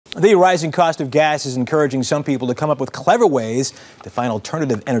The rising cost of gas is encouraging some people to come up with clever ways to find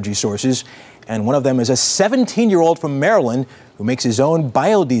alternative energy sources. And one of them is a 17-year-old from Maryland who makes his own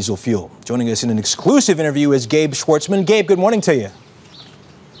biodiesel fuel. Joining us in an exclusive interview is Gabe Schwartzman. Gabe, good morning to you.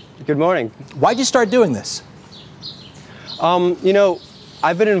 Good morning. Why'd you start doing this? You know,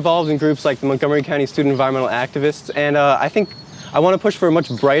 I've been involved in groups like the Montgomery County Student Environmental Activists, and I think I want to push for a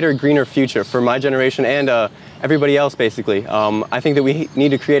much brighter, greener future for my generation and everybody else, basically. I think that we need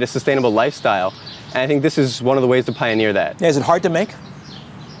to create a sustainable lifestyle, and I think this is one of the ways to pioneer that. Yeah, is it hard to make?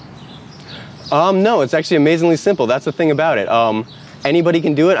 No, it's actually amazingly simple. That's the thing about it. Anybody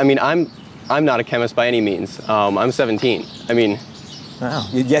can do it. I mean, I'm not a chemist by any means. I'm 17. I mean, wow.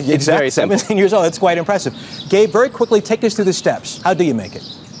 Yeah, it's very simple. 17 years old. That's quite impressive. Gabe, very quickly, take us through the steps. How do you make it?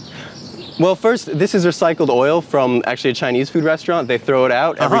 Well, first, this is recycled oil from actually a Chinese food restaurant. They throw it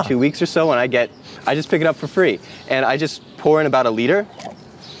out every 2 weeks or so, and I just pick it up for free. And I just pour in about a liter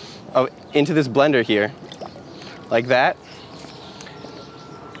into this blender here, like that.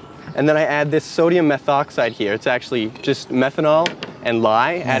 And then I add this sodium methoxide here. It's actually just methanol and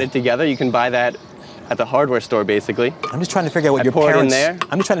lye added together. You can buy that at the hardware store, basically. I'm just trying to figure out what your pour parents. it in there.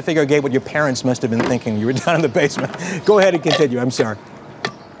 I'm just trying to figure out, Gabe, what your parents must have been thinking. You were down in the basement. Go ahead and continue. I'm sorry.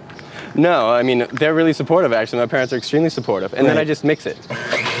 No, I mean, they're really supportive, actually. My parents are extremely supportive. And then I just mix it.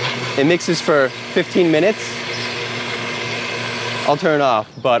 It mixes for 15 minutes. I'll turn it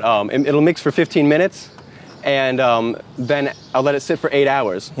off, but it'll mix for 15 minutes, and then I'll let it sit for 8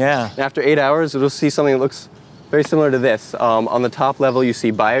 hours. Yeah. And after 8 hours, you'll see something that looks very similar to this. On the top level, you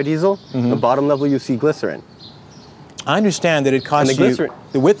see biodiesel. On the bottom level, you see glycerin. I understand that it costs you,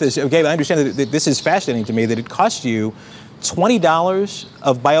 with this, Gabe, I understand that this is fascinating to me, that it costs you $20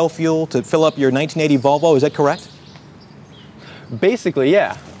 of biofuel to fill up your 1980 Volvo, is that correct? Basically,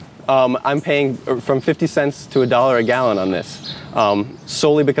 yeah. I'm paying from 50 cents to $1 a gallon on this,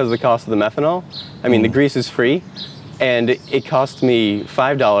 solely because of the cost of the methanol. I mean, the grease is free, and it costs me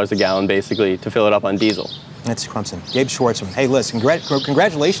 $5 a gallon, basically, to fill it up on diesel. That's Clemson. Gabe Schwartzman. Hey, listen,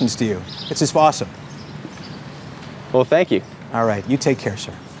 congratulations to you. This is awesome. Well, thank you. All right, you take care,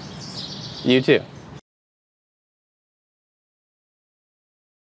 sir. You too.